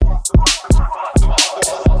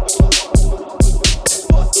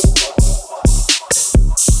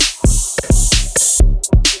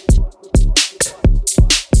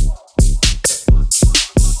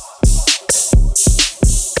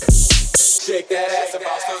Shake that ass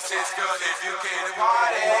about so shit's good if you came to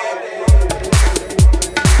party.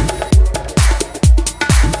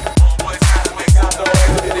 Homeboys trying to make some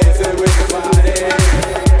noise and dancing with the body.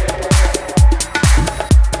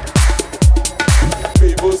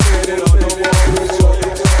 People standing on the wall, we show you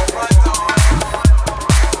to the front door.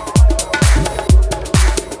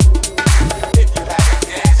 If you haven't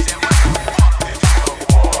danced, then what the fuck did you come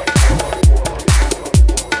for?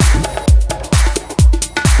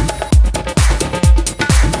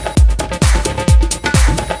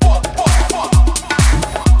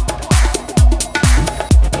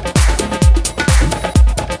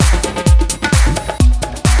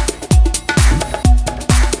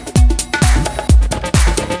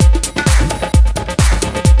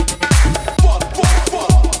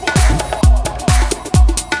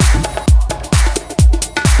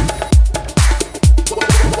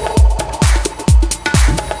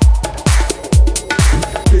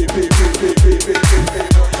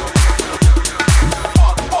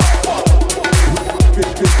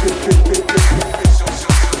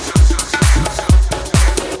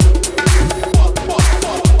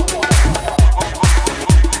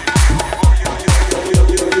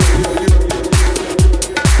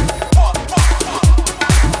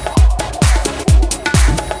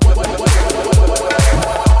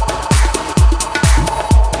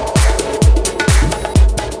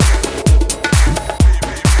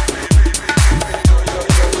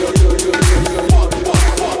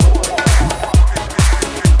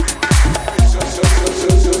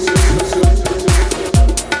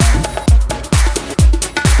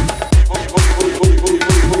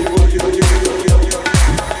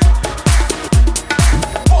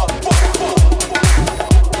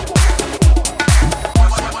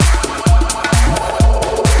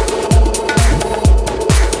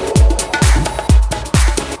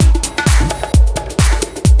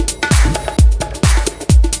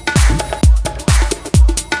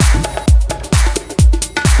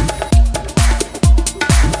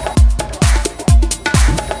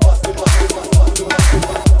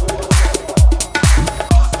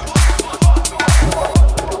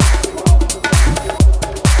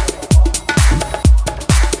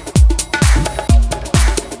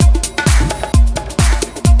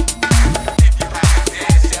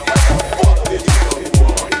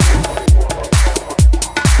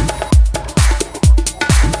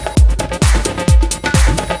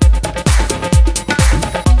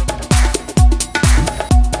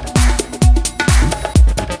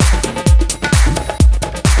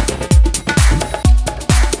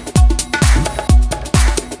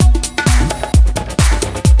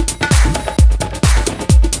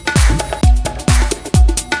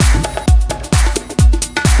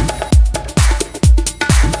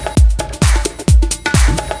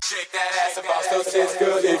 Shake that ass about so shit's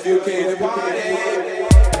good if you came to party.